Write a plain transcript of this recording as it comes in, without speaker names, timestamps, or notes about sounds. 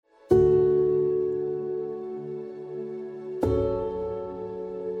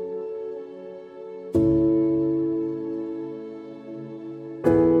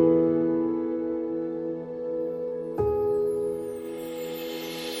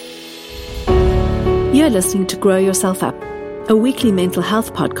You're listening to Grow Yourself Up, a weekly mental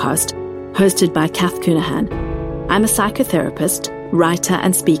health podcast hosted by Kath Coonahan. I'm a psychotherapist, writer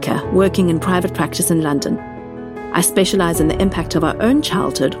and speaker working in private practice in London. I specialize in the impact of our own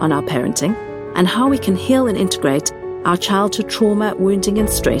childhood on our parenting and how we can heal and integrate our childhood trauma, wounding and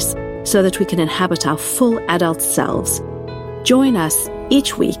stress so that we can inhabit our full adult selves. Join us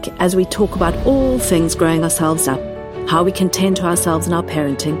each week as we talk about all things growing ourselves up, how we can tend to ourselves in our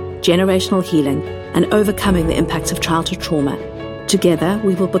parenting, generational healing, and overcoming the impacts of childhood trauma. Together,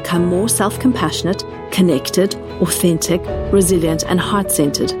 we will become more self-compassionate, connected, authentic, resilient, and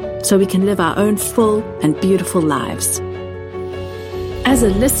heart-centered so we can live our own full and beautiful lives. As a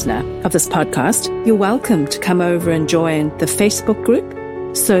listener of this podcast, you're welcome to come over and join the Facebook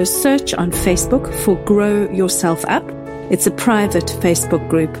group. So search on Facebook for Grow Yourself Up. It's a private Facebook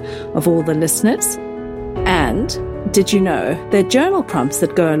group of all the listeners. And did you know there are journal prompts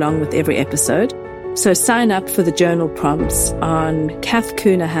that go along with every episode? So sign up for the journal prompts on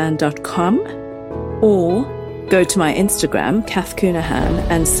kathcoonahan.com or go to my Instagram, Kath Coonahan,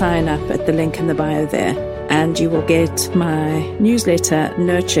 and sign up at the link in the bio there. And you will get my newsletter,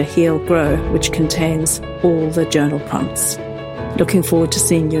 Nurture, Heal, Grow, which contains all the journal prompts. Looking forward to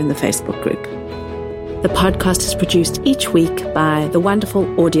seeing you in the Facebook group. The podcast is produced each week by the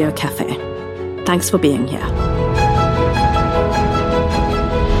wonderful Audio Cafe. Thanks for being here.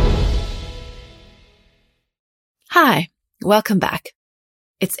 Hi, welcome back.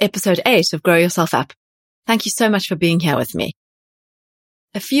 It's episode 8 of Grow Yourself Up. Thank you so much for being here with me.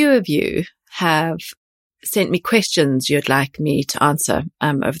 A few of you have sent me questions you'd like me to answer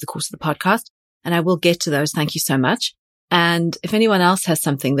over the course of the podcast, and I will get to those. Thank you so much. And if anyone else has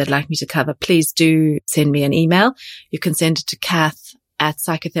something they'd like me to cover, please do send me an email. You can send it to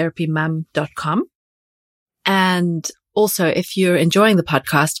kath@psychotherapymum.com. And also, if you're enjoying the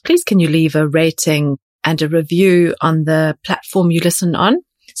podcast, please can you leave a rating and a review on the platform you listen on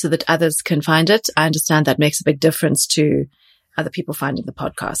so that others can find it. I understand that makes a big difference to other people finding the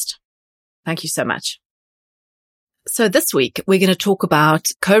podcast. Thank you so much. So this week, we're going to talk about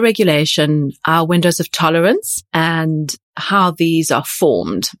co-regulation, our windows of tolerance, and how these are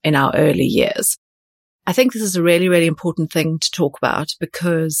formed in our early years. I think this is a really, really important thing to talk about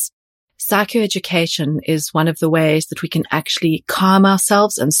because psychoeducation is one of the ways that we can actually calm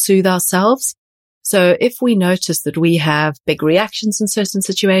ourselves and soothe ourselves. So if we notice that we have big reactions in certain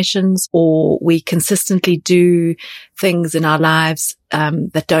situations, or we consistently do things in our lives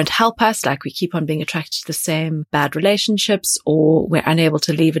that don't help us, like we keep on being attracted to the same bad relationships, or we're unable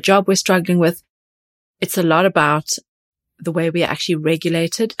to leave a job we're struggling with, it's a lot about the way we are actually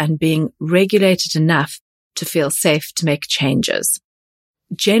regulated and being regulated enough to feel safe to make changes.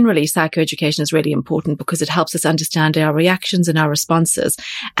 Generally, psychoeducation is really important because it helps us understand our reactions and our responses,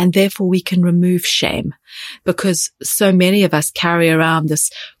 and therefore we can remove shame, because so many of us carry around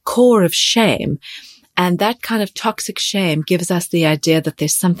this core of shame, and that kind of toxic shame gives us the idea that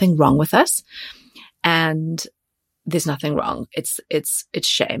there's something wrong with us, and there's nothing wrong. It's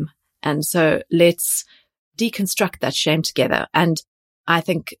shame. And so let's deconstruct that shame together. And I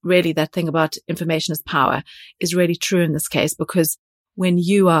think really that thing about information is power is really true in this case, because when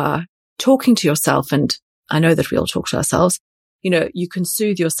you are talking to yourself, and I know that we all talk to ourselves, you can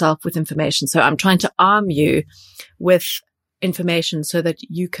soothe yourself with information. So I'm trying to arm you with information so that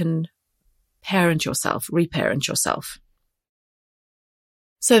you can parent yourself, reparent yourself.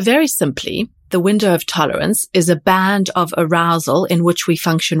 So very simply, the window of tolerance is a band of arousal in which we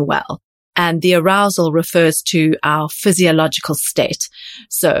function well. And the arousal refers to our physiological state.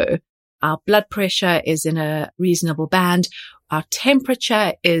 So our blood pressure is in a reasonable band. Our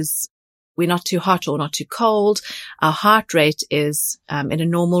temperature is, we're not too hot or not too cold. Our heart rate is in a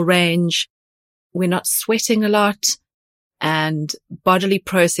normal range. We're not sweating a lot. And bodily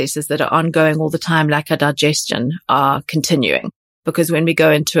processes that are ongoing all the time, like our digestion, are continuing. Because when we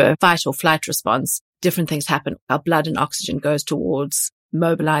go into a fight or flight response, different things happen. Our blood and oxygen goes towards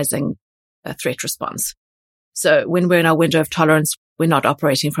mobilizing a threat response. So when we're in our window of tolerance, we're not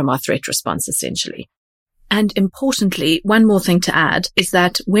operating from our threat response, essentially. And importantly, one more thing to add is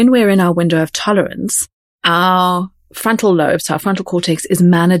that when we're in our window of tolerance, our frontal lobes, our frontal cortex, is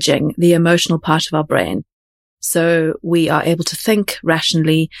managing the emotional part of our brain. So we are able to think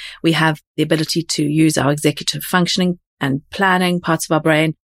rationally. We have the ability to use our executive functioning and planning parts of our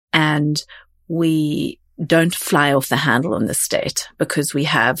brain, and we don't fly off the handle in this state because we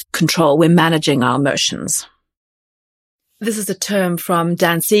have control. We're managing our emotions. This is a term from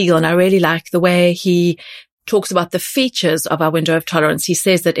Dan Siegel, and I really like the way he talks about the features of our window of tolerance. He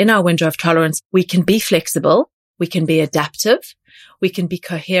says that in our window of tolerance, we can be flexible, we can be adaptive, we can be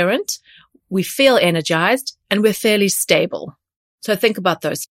coherent, we feel energized, and we're fairly stable. So think about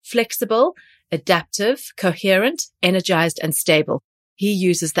those: flexible, adaptive, coherent, energized, and stable. He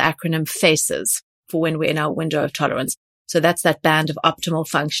uses the acronym FACES for when we're in our window of tolerance. So that's that band of optimal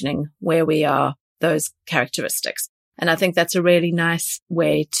functioning where we are those characteristics. And I think that's a really nice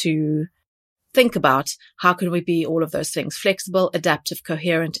way to think about how can we be all of those things: flexible, adaptive,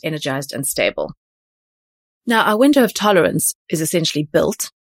 coherent, energized, and stable. Now, our window of tolerance is essentially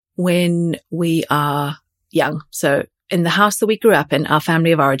built when we are young. So in the house that we grew up in, our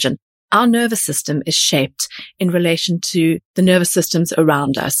family of origin, our nervous system is shaped in relation to the nervous systems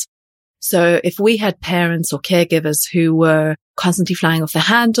around us. So if we had parents or caregivers who were constantly flying off the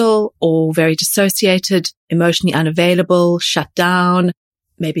handle or very dissociated, emotionally unavailable, shut down,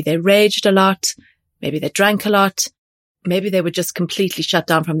 maybe they raged a lot, maybe they drank a lot, maybe they were just completely shut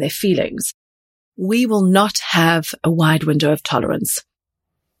down from their feelings, we will not have a wide window of tolerance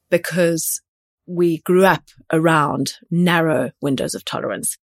because we grew up around narrow windows of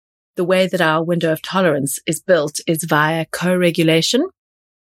tolerance. The way that our window of tolerance is built is via co-regulation.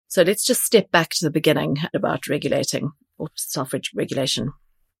 So let's just step back to the beginning about regulating or self-regulation.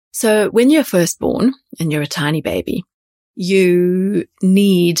 So when you're first born and you're a tiny baby, you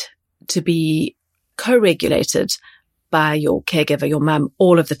need to be co-regulated by your caregiver, your mum,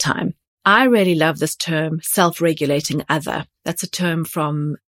 all of the time. I really love this term, self-regulating other. That's a term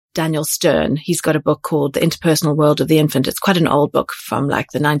from Daniel Stern. He's got a book called The Interpersonal World of the Infant. It's quite an old book from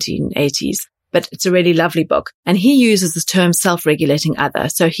like the 1980s. But it's a really lovely book. And he uses the term self-regulating other.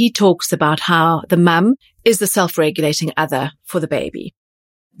 So he talks about how the mum is the self-regulating other for the baby.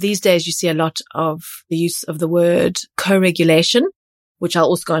 These days, you see a lot of the use of the word co-regulation, which I'll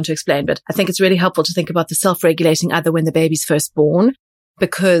also go on to explain. But I think it's really helpful to think about the self-regulating other when the baby's first born,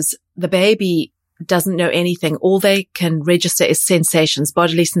 because the baby doesn't know anything. All they can register is sensations,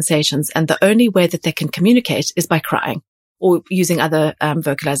 bodily sensations. And the only way that they can communicate is by crying or using other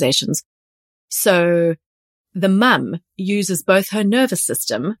vocalizations. So the mum uses both her nervous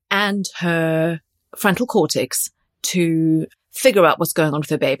system and her frontal cortex to figure out what's going on with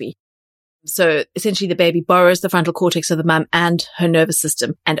her baby. So essentially the baby borrows the frontal cortex of the mum and her nervous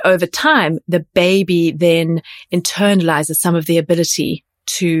system. And over time, the baby then internalizes some of the ability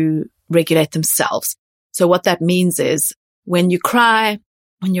to regulate themselves. So what that means is when you cry,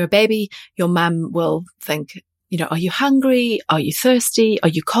 when you're a baby, your mum will think, are you hungry? Are you thirsty? Are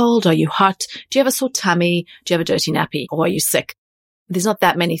you cold? Are you hot? Do you have a sore tummy? Do you have a dirty nappy? Or are you sick? There's not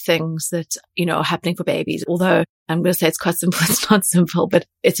that many things that, are happening for babies. Although I'm going to say it's quite simple. It's not simple, but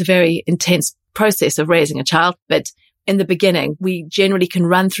it's a very intense process of raising a child. But in the beginning, we generally can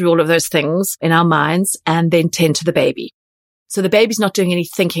run through all of those things in our minds and then tend to the baby. So the baby's not doing any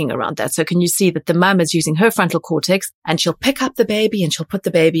thinking around that. So can you see that the mum is using her frontal cortex and she'll pick up the baby and she'll put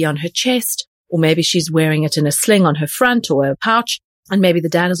the baby on her chest. Or maybe she's wearing it in a sling on her front or a pouch. And maybe the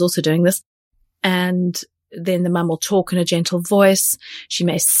dad is also doing this. And then the mum will talk in a gentle voice. She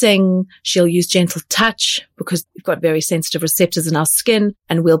may sing. She'll use gentle touch because we've got very sensitive receptors in our skin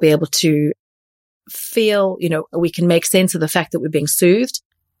and we'll be able to feel, we can make sense of the fact that we're being soothed.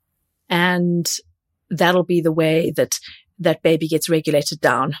 And that'll be the way that that baby gets regulated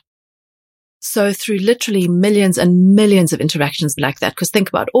down. So through literally millions and millions of interactions like that, because think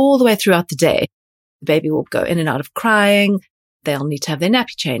about all the way throughout the day, the baby will go in and out of crying. They'll need to have their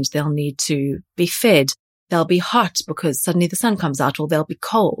nappy changed. They'll need to be fed. They'll be hot because suddenly the sun comes out, or they'll be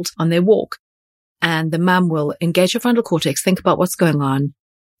cold on their walk. And the mum will engage her frontal cortex, think about what's going on,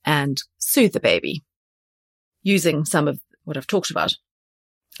 and soothe the baby using some of what I've talked about.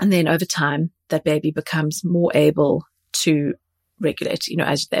 And then over time, that baby becomes more able to regulate,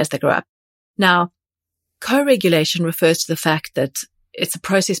 as they grow up. Now, co-regulation refers to the fact that it's a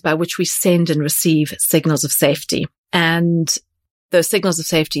process by which we send and receive signals of safety. And those signals of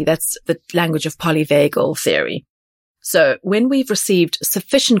safety, that's the language of polyvagal theory. So when we've received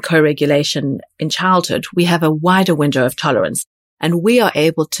sufficient co-regulation in childhood, we have a wider window of tolerance and we are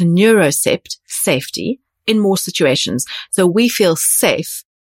able to neurocept safety in more situations. So we feel safe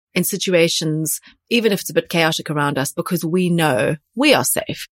in situations, even if it's a bit chaotic around us, because we know we are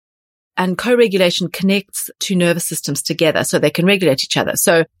safe. And co-regulation connects two nervous systems together so they can regulate each other.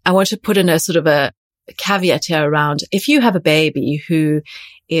 So I want to put in a sort of a caveat here around if you have a baby who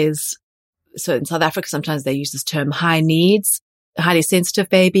is, so in South Africa, sometimes they use this term high needs, a highly sensitive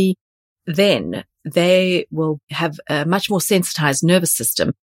baby, then they will have a much more sensitized nervous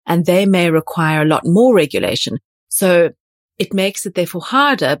system and they may require a lot more regulation. So it makes it therefore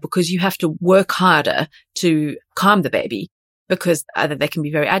harder because you have to work harder to calm the baby, because either they can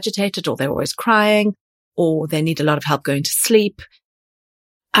be very agitated or they're always crying or they need a lot of help going to sleep.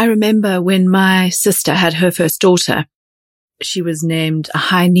 I remember when my sister had her first daughter, she was named a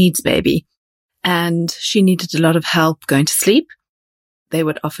high needs baby, and she needed a lot of help going to sleep. They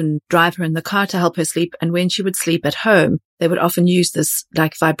would often drive her in the car to help her sleep. And when she would sleep at home, they would often use this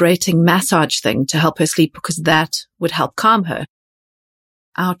like vibrating massage thing to help her sleep because that would help calm her.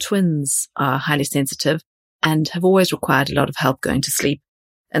 Our twins are highly sensitive and have always required a lot of help going to sleep.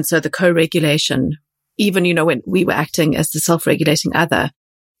 And so the co-regulation, even, when we were acting as the self-regulating other,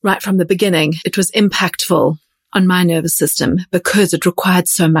 right from the beginning, it was impactful on my nervous system because it required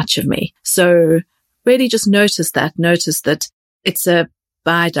so much of me. So really just notice that it's a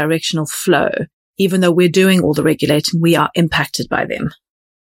bi-directional flow. Even though we're doing all the regulating, we are impacted by them,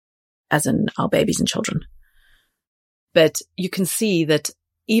 as in our babies and children. But you can see that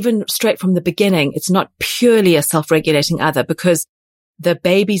even straight from the beginning, it's not purely a self-regulating other because the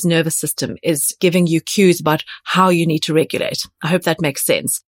baby's nervous system is giving you cues about how you need to regulate. I hope that makes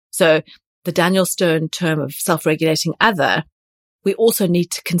sense. So the Daniel Stern term of self-regulating other, we also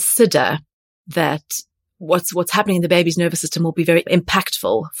need to consider that what's happening in the baby's nervous system will be very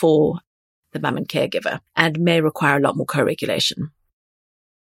impactful for the mum and caregiver and may require a lot more co-regulation.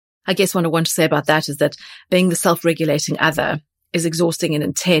 I guess what I want to say about that is that being the self-regulating other is exhausting and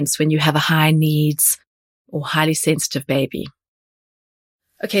intense when you have a high needs or highly sensitive baby.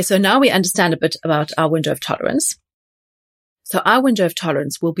 Okay, so now we understand a bit about our window of tolerance. So our window of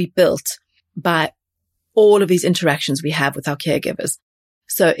tolerance will be built by all of these interactions we have with our caregivers.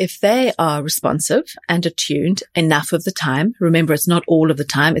 So if they are responsive and attuned enough of the time, remember it's not all of the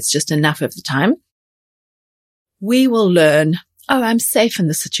time, it's just enough of the time, we will learn, I'm safe in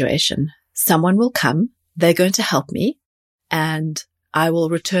this situation. Someone will come, they're going to help me, and I will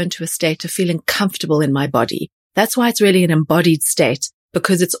return to a state of feeling comfortable in my body. That's why it's really an embodied state,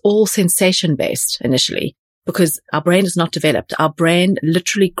 because it's all sensation-based initially, because our brain is not developed. Our brain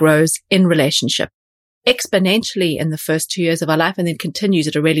literally grows in relationship exponentially in the first 2 years of our life and then continues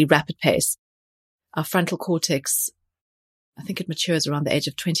at a really rapid pace. Our frontal cortex, I think it matures around the age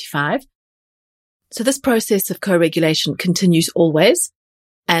of 25. So this process of co-regulation continues always.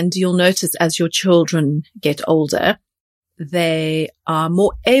 And you'll notice as your children get older, they are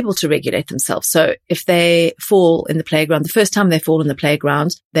more able to regulate themselves. So if they fall in the playground, the first time they fall in the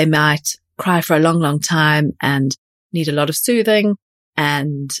playground, they might cry for a long, long time and need a lot of soothing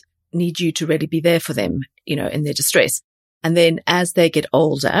and need you to really be there for them, in their distress. And then as they get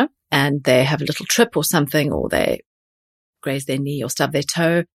older and they have a little trip or something, or they graze their knee or stub their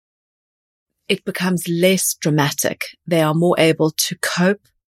toe, it becomes less dramatic. They are more able to cope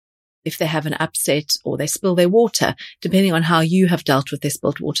if they have an upset or they spill their water. Depending on how you have dealt with their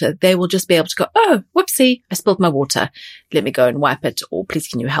spilled water, they will just be able to go, oh, whoopsie, I spilled my water. Let me go and wipe it, or please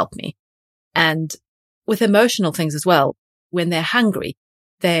can you help me? And with emotional things as well, when they're hungry,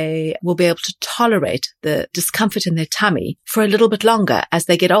 they will be able to tolerate the discomfort in their tummy for a little bit longer as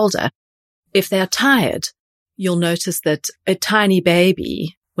they get older. If they are tired, you'll notice that a tiny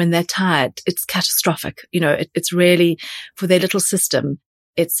baby, when they're tired, it's catastrophic. It's really, for their little system,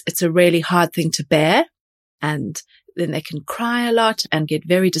 it's a really hard thing to bear. And then they can cry a lot and get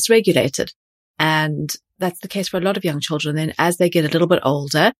very dysregulated. And that's the case for a lot of young children. Then as they get a little bit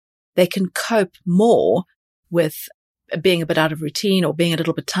older, they can cope more with being a bit out of routine or being a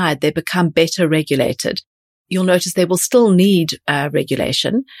little bit tired. They become better regulated. You'll notice they will still need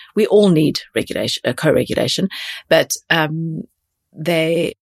regulation. We all need regulation, co-regulation, but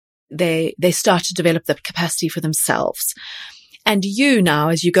they start to develop the capacity for themselves. And you now,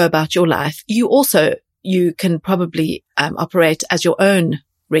 as you go about your life, you can probably operate as your own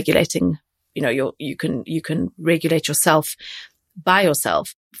regulating. You can regulate yourself by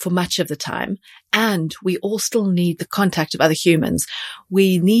yourself for much of the time. And we all still need the contact of other humans.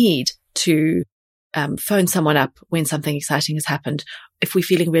 We need to phone someone up when something exciting has happened. If we're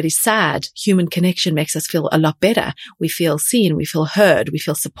feeling really sad, human connection makes us feel a lot better. We feel seen, we feel heard, we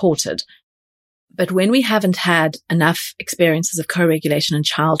feel supported. But when we haven't had enough experiences of co-regulation in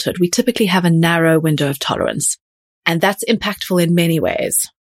childhood, we typically have a narrow window of tolerance. And that's impactful in many ways.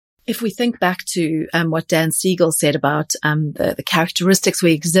 If we think back to what Dan Siegel said about the characteristics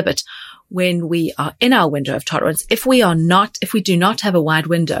we exhibit when we are in our window of tolerance, if we do not have a wide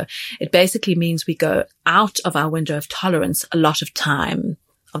window, it basically means we go out of our window of tolerance a lot of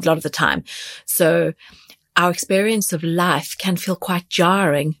the time. So our experience of life can feel quite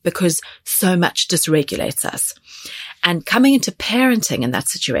jarring because so much dysregulates us. And coming into parenting in that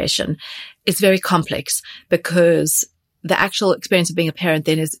situation is very complex because the actual experience of being a parent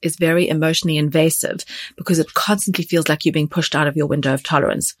then is very emotionally invasive because it constantly feels like you're being pushed out of your window of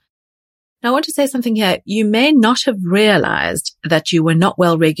tolerance. Now, I want to say something here. You may not have realized that you were not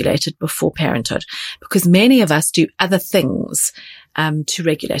well regulated before parenthood, because many of us do other things to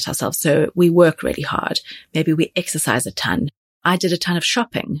regulate ourselves. So we work really hard. Maybe we exercise a ton. I did a ton of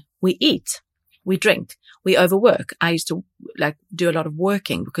shopping. We eat. We drink. We overwork. I used to do a lot of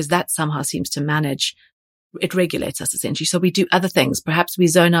working because that somehow seems to manage. It regulates us essentially. So we do other things. Perhaps we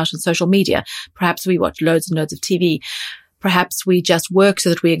zone out on social media. Perhaps we watch loads and loads of TV. Perhaps we just work so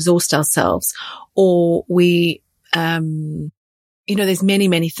that we exhaust ourselves, or we, there's many,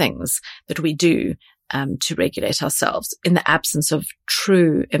 many things that we do to regulate ourselves in the absence of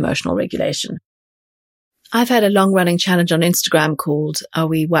true emotional regulation. I've had a long-running challenge on Instagram called Are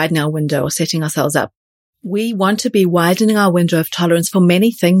We Widening Our Window or Setting Ourselves Up? We want to be widening our window of tolerance for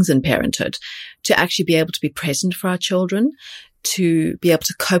many things in parenthood, to actually be able to be present for our children, to be able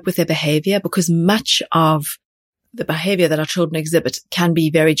to cope with their behavior, because much of the behavior that our children exhibit can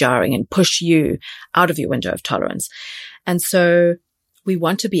be very jarring and push you out of your window of tolerance. And so we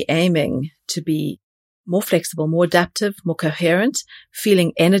want to be aiming to be more flexible, more adaptive, more coherent,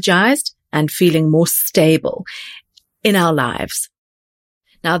 feeling energized and feeling more stable in our lives.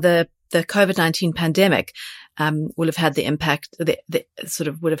 Now, the COVID-19 pandemic will have had the impact,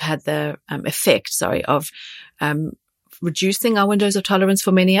 would have had the effect of reducing our windows of tolerance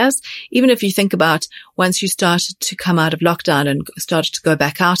for many years. Even if you think about once you started to come out of lockdown and started to go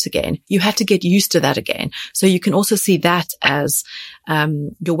back out again, you had to get used to that again. So you can also see that as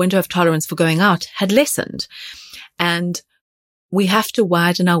your window of tolerance for going out had lessened. And we have to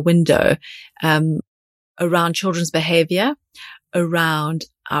widen our window around children's behavior, around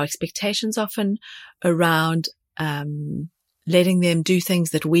our expectations often, around letting them do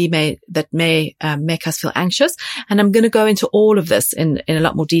things that may make us feel anxious. And I'm going to go into all of this in a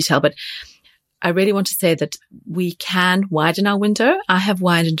lot more detail, but I really want to say that we can widen our window. I have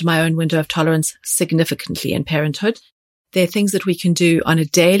widened my own window of tolerance significantly in parenthood. There are things that we can do on a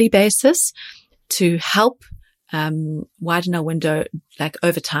daily basis to help widen our window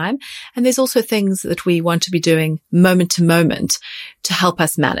over time. And there's also things that we want to be doing moment to moment to help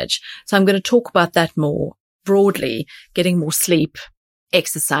us manage. So I'm going to talk about that more broadly: getting more sleep,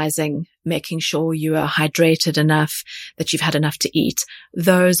 exercising, making sure you are hydrated enough, that you've had enough to eat.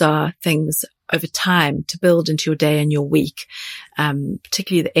 Those are things over time to build into your day and your week,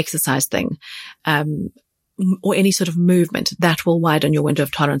 particularly the exercise thing, or any sort of movement that will widen your window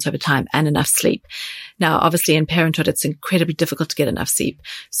of tolerance over time, and enough sleep. Now, obviously in parenthood, it's incredibly difficult to get enough sleep.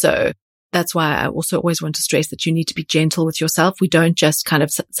 So that's why I also always want to stress that you need to be gentle with yourself. We don't just kind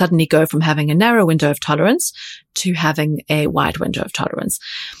of suddenly go from having a narrow window of tolerance to having a wide window of tolerance.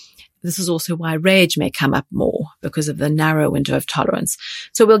 This is also why rage may come up more, because of the narrow window of tolerance.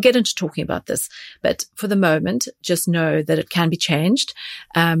 So we'll get into talking about this. But for the moment, just know that it can be changed.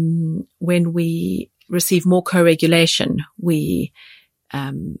 When we receive more co-regulation,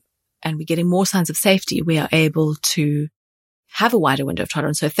 and we're getting more signs of safety, we are able to have a wider window of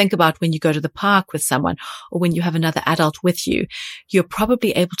tolerance. So think about when you go to the park with someone, or when you have another adult with you, you're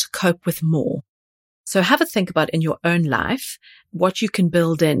probably able to cope with more. So have a think about in your own life what you can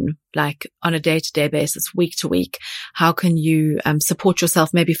build in, on a day-to-day basis, week to week. How can you support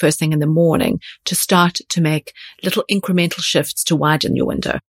yourself maybe first thing in the morning to start to make little incremental shifts to widen your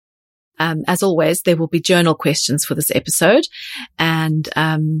window? As always, there will be journal questions for this episode, and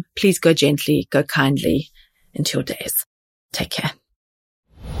please go gently, go kindly into your days. Take care.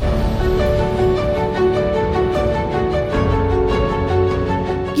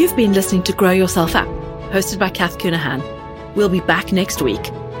 You've been listening to Grow Yourself Up, hosted by Kath Cunahan. We'll be back next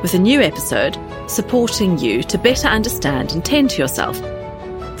week with a new episode supporting you to better understand and tend to yourself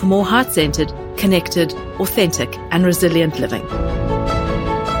for more heart-centered, connected, authentic, and resilient living.